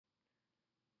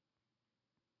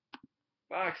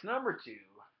Box number 2.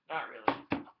 Not really.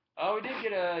 Oh, we did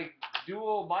get a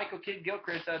dual Michael Kidd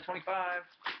Gilchrist out of 25.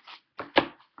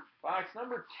 Box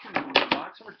number 2.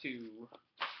 Box number 2.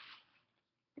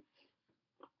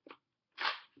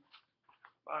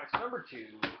 Box number 2.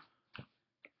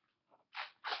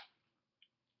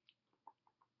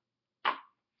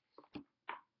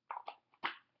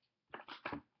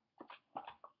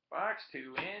 Box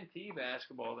 2. NT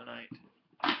basketball tonight.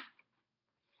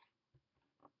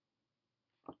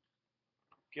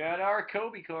 Got our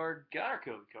Kobe card. Got our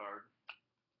Kobe card.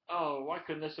 Oh, why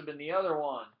couldn't this have been the other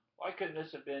one? Why couldn't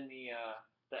this have been the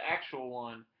actual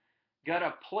one? Got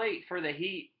a plate for the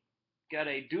Heat. Got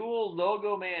a dual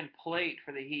logo man plate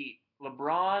for the Heat.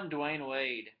 LeBron, Dwayne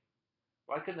Wade.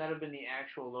 Why couldn't that have been the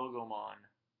actual logo man?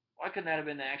 Why couldn't that have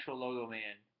been the actual logo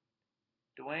man?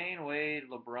 Dwayne Wade,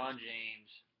 LeBron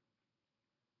James.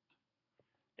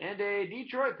 And a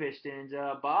Detroit Pistons,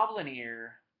 Bob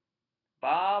Lanier.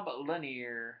 Bob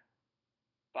Lanier,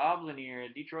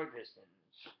 Detroit Pistons.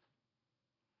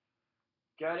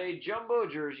 Got a jumbo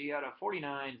jersey out of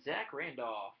 49, Zach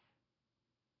Randolph.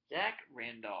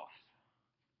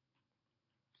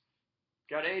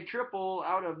 Got a triple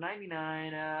out of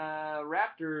 99,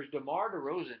 Raptors, DeMar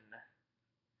DeRozan.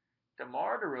 For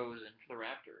the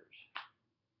Raptors.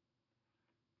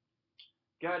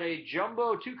 Got a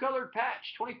jumbo two-colored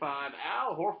patch, 25,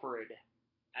 Al Horford.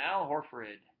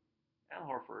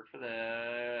 For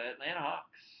the Atlanta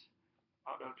Hawks.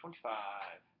 Out of 25.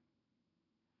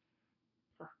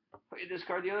 Played this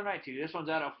card the other night too. This one's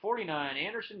out of 49.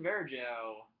 Anderson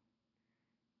Varejao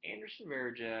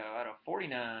out of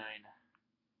 49.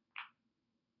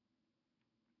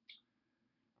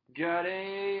 Got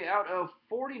a out of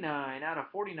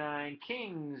 49.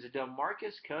 Kings,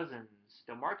 DeMarcus Cousins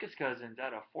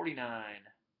out of 49.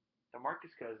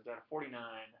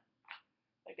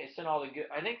 I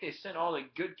think they sent all the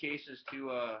good cases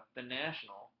to the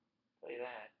National. I'll tell you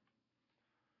that.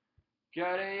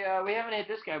 Got a we haven't hit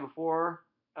this guy before.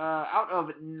 Out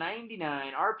of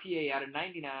 99, RPA out of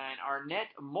 99, Arnett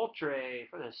Moultrie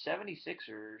for the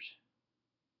 76ers.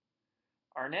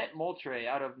 Arnett Moultrie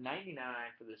out of 99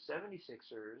 for the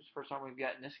 76ers. First time we've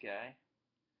gotten this guy.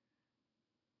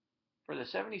 For the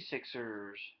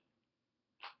 76ers.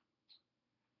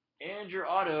 And your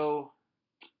auto.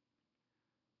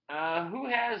 Who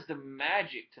has the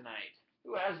Magic tonight?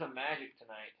 Who's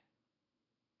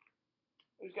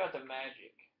got the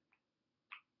Magic?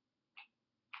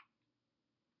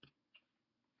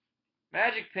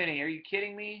 Magic Penny, are you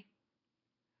kidding me?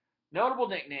 Notable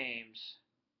nicknames.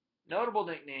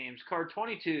 Card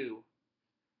 22.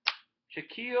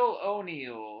 Shaquille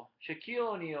O'Neal.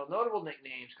 Notable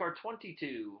nicknames. Card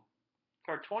 22.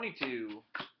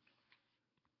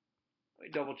 Let me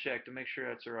double check to make sure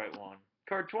that's the right one.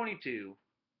 Card 22.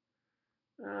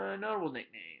 Notable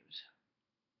nicknames.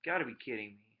 Gotta be kidding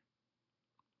me.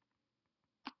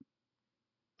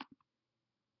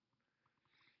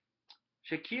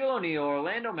 Shaquille O'Neal,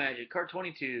 Orlando Magic, card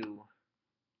 22.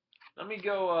 Let me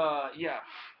go, yeah,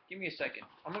 give me a second.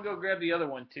 I'm going to go grab the other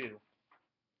one, too.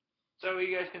 So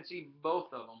you guys can see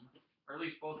both of them, or at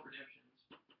least both redemptions.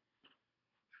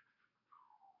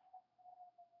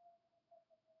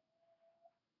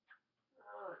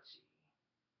 Let's see.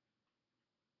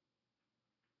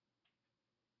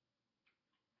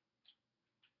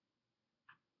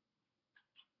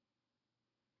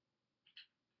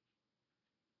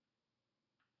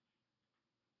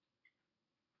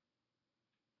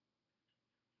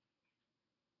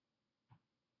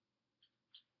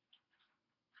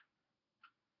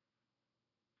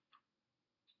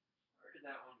 Where did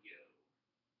that one go?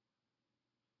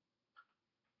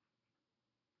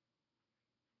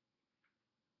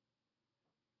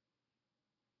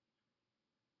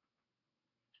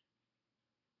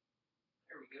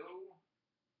 There we go.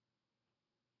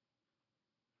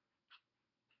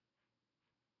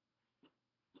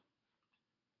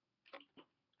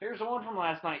 Here's the one from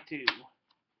last night, too.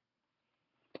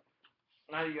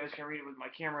 Now you guys can read it with my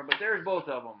camera, but there's both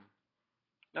of them.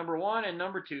 Number 1 and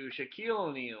number 2, Shaquille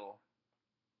O'Neal.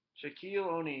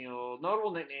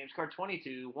 Notable nicknames, card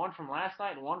 22. One from last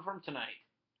night and one from tonight.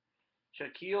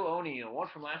 Shaquille O'Neal. One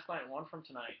from last night and one from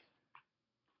tonight.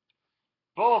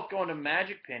 Both going to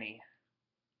Magic Penny.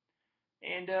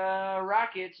 And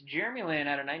Rockets, Jeremy Lin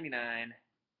out of 99.